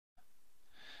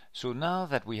So now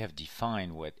that we have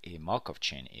defined what a Markov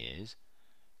chain is,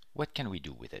 what can we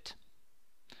do with it?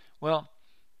 Well,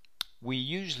 we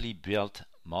usually build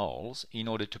models in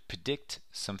order to predict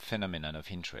some phenomenon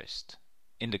of interest.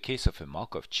 In the case of a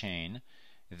Markov chain,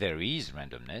 there is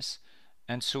randomness,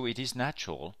 and so it is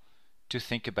natural to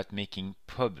think about making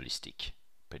probabilistic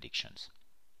predictions.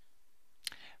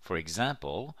 For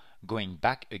example, going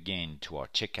back again to our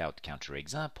checkout counter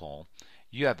example,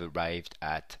 you have arrived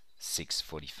at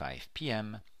 6:45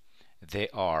 p.m. There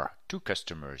are 2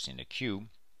 customers in the queue,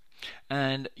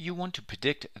 and you want to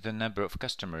predict the number of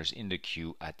customers in the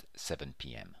queue at 7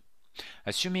 p.m.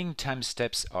 Assuming time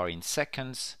steps are in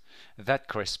seconds, that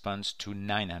corresponds to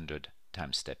 900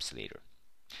 time steps later.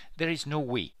 There is no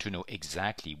way to know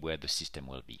exactly where the system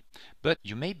will be, but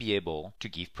you may be able to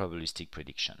give probabilistic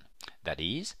prediction. That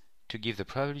is, to give the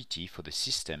probability for the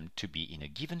system to be in a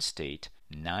given state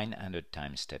 900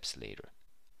 time steps later.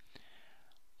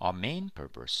 Our main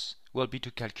purpose will be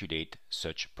to calculate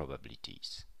such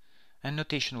probabilities, and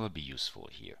notation will be useful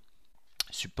here.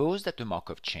 Suppose that the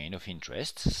Markov chain of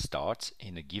interest starts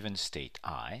in a given state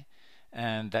I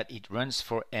and that it runs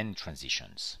for n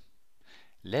transitions.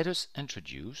 Let us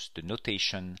introduce the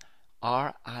notation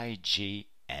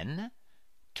Rijn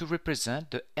to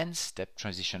represent the n-step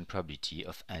transition probability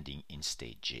of ending in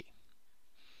state j.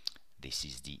 This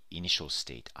is the initial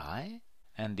state I,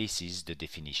 and this is the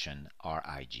definition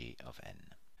Rij of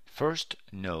n. First,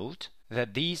 note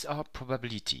that these are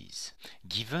probabilities.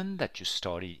 Given that you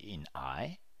started in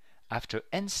I, after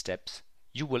n steps,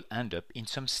 you will end up in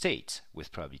some states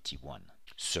with probability 1.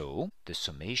 So, the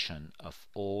summation of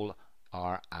all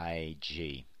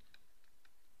Rij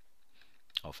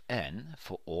of n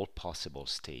for all possible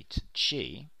states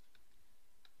j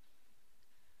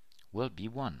will be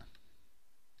 1.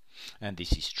 And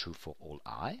this is true for all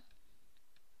I,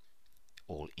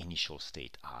 all initial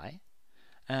state I,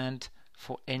 and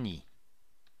for any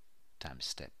time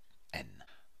step n.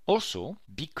 Also,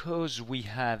 because we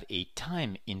have a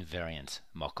time invariant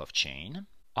Markov chain,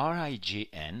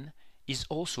 Rijn is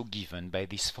also given by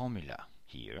this formula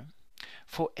here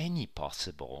for any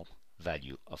possible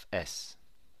value of s.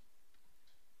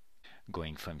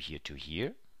 Going from here to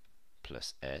here,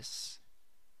 plus s,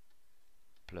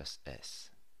 plus s.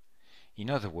 In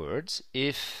other words,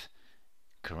 if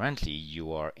currently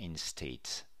you are in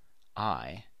state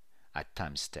I at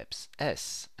time steps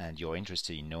s, and you're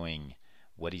interested in knowing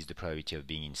what is the probability of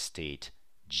being in state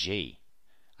j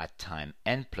at time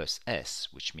n plus s,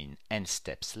 which means n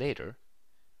steps later,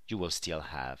 you will still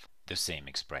have the same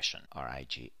expression,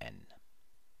 Rijn.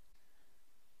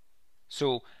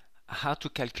 So, how to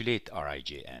calculate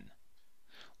Rijn?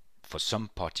 For some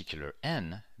particular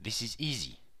n, this is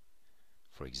easy.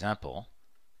 For example,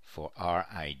 for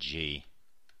Rij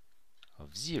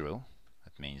of 0,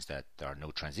 that means that there are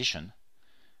no transition,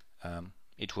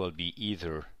 it will be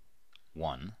either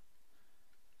 1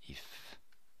 if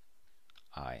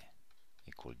I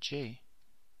equal j,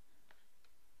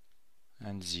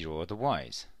 and 0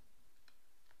 otherwise.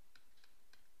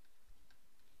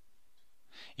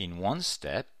 In one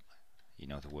step,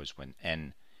 in other words, when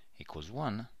n equals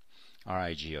 1,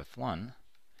 Rij of 1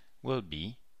 will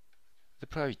be the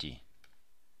probability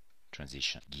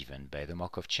transition given by the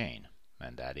Markov chain,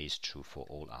 and that is true for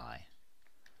all I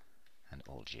and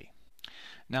all j.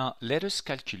 Now let us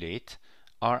calculate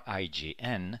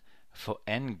Rijn for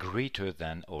n greater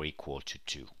than or equal to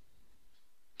 2.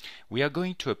 We are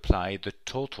going to apply the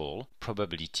total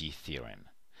probability theorem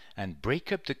and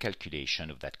break up the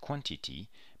calculation of that quantity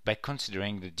by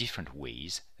considering the different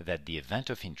ways that the event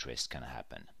of interest can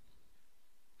happen.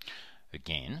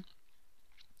 Again,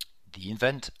 the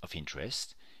event of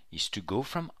interest is to go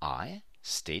from I,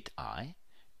 state I,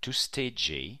 to state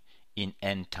j in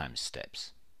n time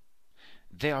steps.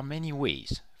 There are many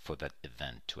ways for that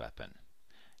event to happen.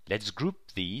 Let's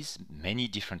group these many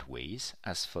different ways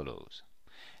as follows.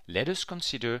 Let us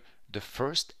consider the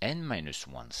first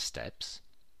n-1 steps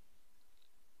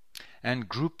and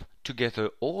group together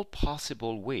all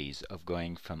possible ways of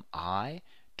going from I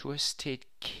to a state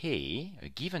k, a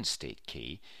given state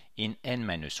k, in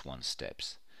n-1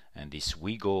 steps. And this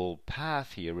wiggle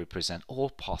path here represents all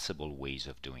possible ways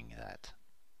of doing that.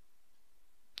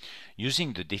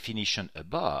 Using the definition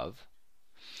above,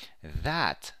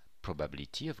 that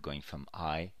probability of going from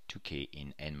I to k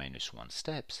in n-1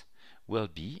 steps will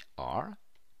be R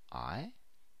I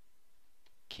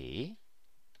k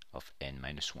of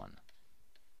n-1.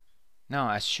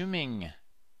 Now, assuming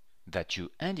that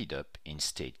you ended up in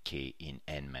state k in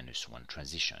n-1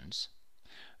 transitions,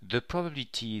 the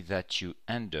probability that you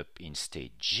end up in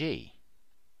state j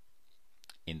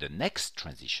in the next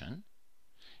transition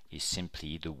is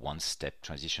simply the one-step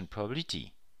transition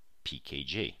probability,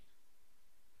 pkj.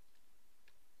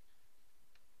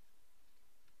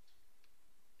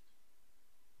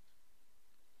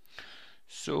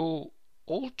 So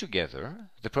altogether,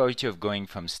 the probability of going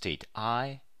from state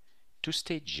I to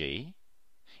state j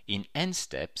in n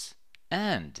steps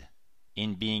and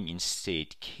in being in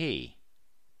state k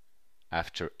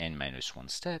after n minus 1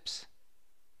 steps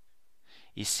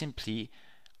is simply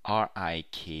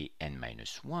rik n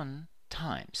minus 1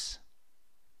 times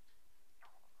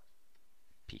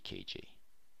pkj.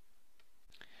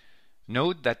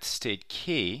 Note that state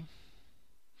k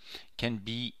can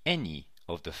be any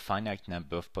of the finite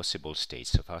number of possible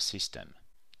states of our system.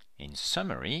 In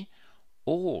summary,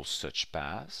 all such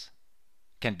paths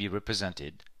can be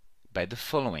represented by the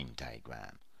following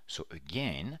diagram. So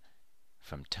again,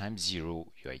 from time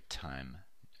 0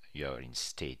 you're in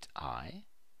state I,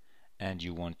 and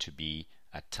you want to be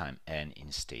at time n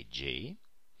in state j,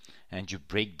 and you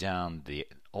break down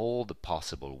all the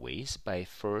possible ways by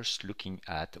first looking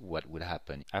at what would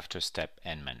happen after step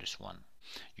n minus 1.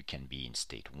 You can be in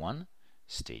state 1,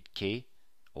 state k,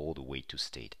 all the way to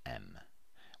state m.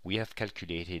 We have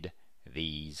calculated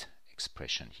these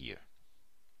expressions here.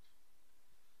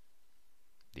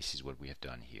 This is what we have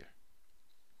done here.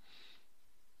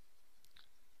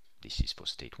 This is for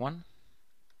state 1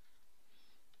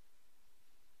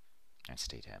 and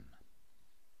state m.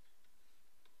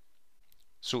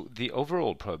 So the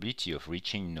overall probability of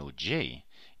reaching node j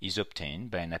is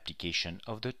obtained by an application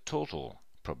of the total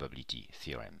probability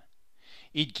theorem.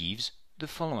 It gives the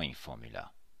following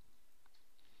formula.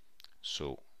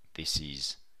 So this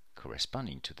is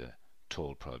corresponding to the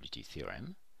total probability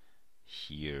theorem.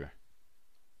 Here,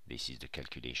 this is the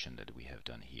calculation that we have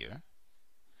done here,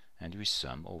 and we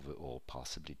sum over all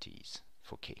possibilities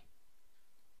for k.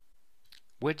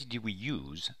 Where did we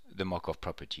use the Markov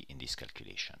property in this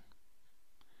calculation?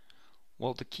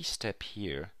 Well, the key step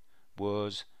here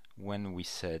was when we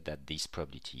said that this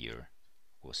probability here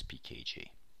was pkj.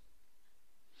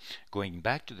 Going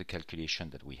back to the calculation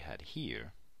that we had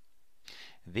here,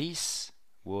 this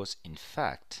was in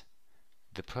fact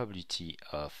the probability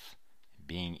of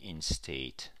being in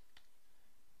state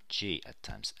j at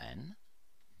times n,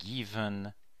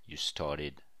 given you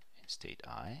started in state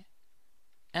I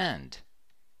and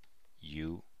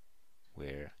you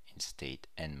were in state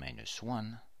n minus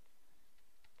 1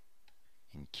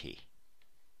 in k.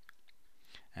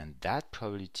 And that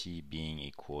probability being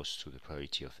equals to the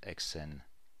probability of xn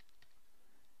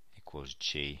equals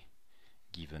j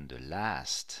given the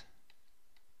last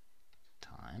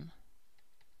time,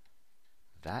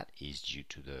 that is due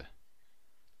to the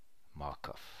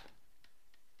Markov.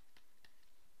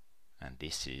 And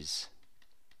this is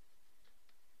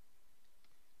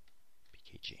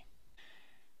pkj.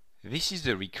 This is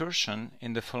the recursion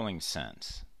in the following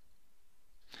sense.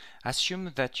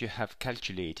 Assume that you have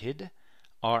calculated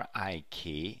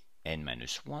rik n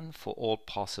minus 1 for all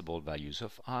possible values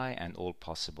of I and all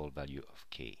possible value of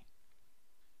k.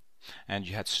 And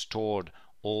you had stored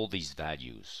all these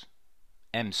values,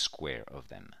 m square of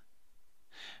them.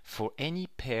 For any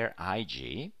pair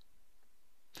ij,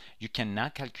 you can now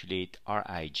calculate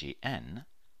rijn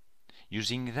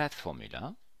using that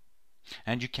formula,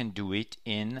 and you can do it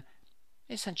in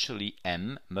essentially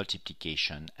m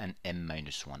multiplication and m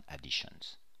minus 1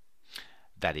 additions.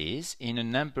 That is, in a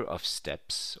number of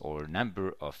steps or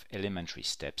number of elementary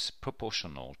steps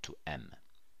proportional to m.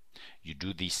 You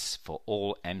do this for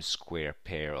all m square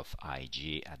pair of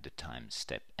ij at the time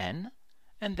step n,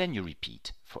 and then you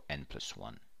repeat for n plus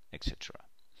 1, etc.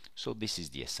 So this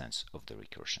is the essence of the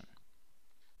recursion.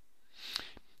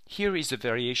 Here is a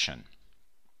variation,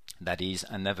 that is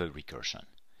another recursion,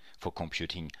 for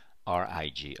computing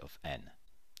rij of n.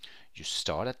 You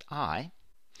start at I,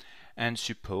 and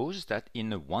suppose that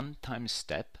in a one-time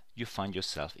step you find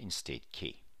yourself in state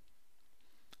k.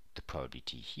 The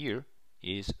probability here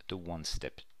is the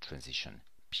one-step transition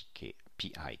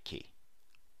pik.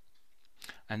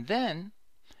 And then,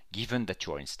 given that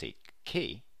you are in state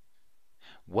k,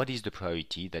 what is the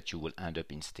probability that you will end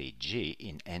up in state j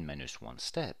in n minus 1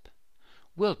 step?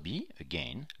 Will be,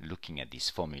 again, looking at this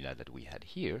formula that we had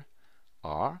here,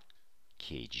 r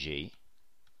kj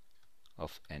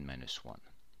of n minus 1.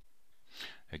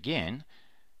 Again,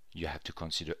 you have to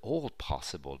consider all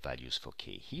possible values for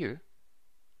k here,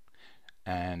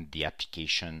 and the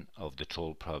application of the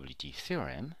total probability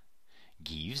theorem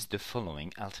gives the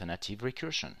following alternative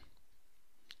recursion.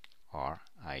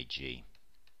 Rij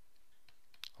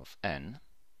of n,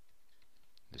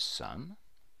 the sum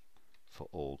for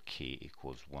all k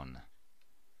equals 1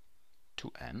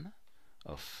 to m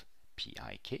of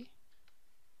pik,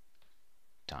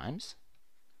 times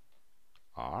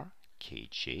r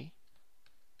kj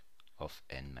of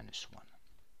n minus 1.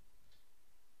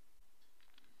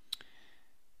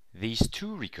 These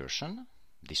two recursions,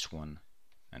 this one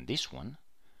and this one,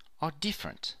 are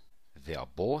different. They are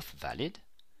both valid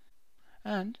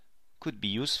and could be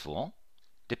useful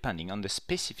depending on the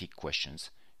specific questions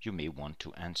you may want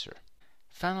to answer.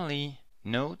 Finally,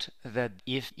 note that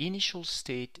if initial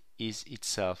state is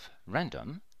itself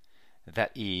random,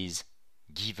 that is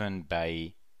given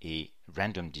by a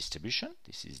random distribution,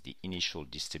 this is the initial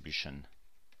distribution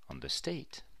on the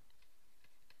state,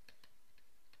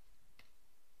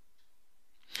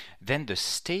 then the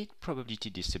state probability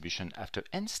distribution after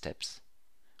n steps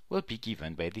will be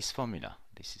given by this formula.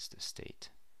 This is the state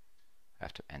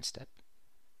after n step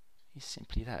is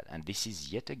simply that. And this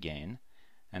is yet again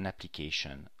an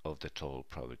application of the total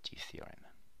probability theorem.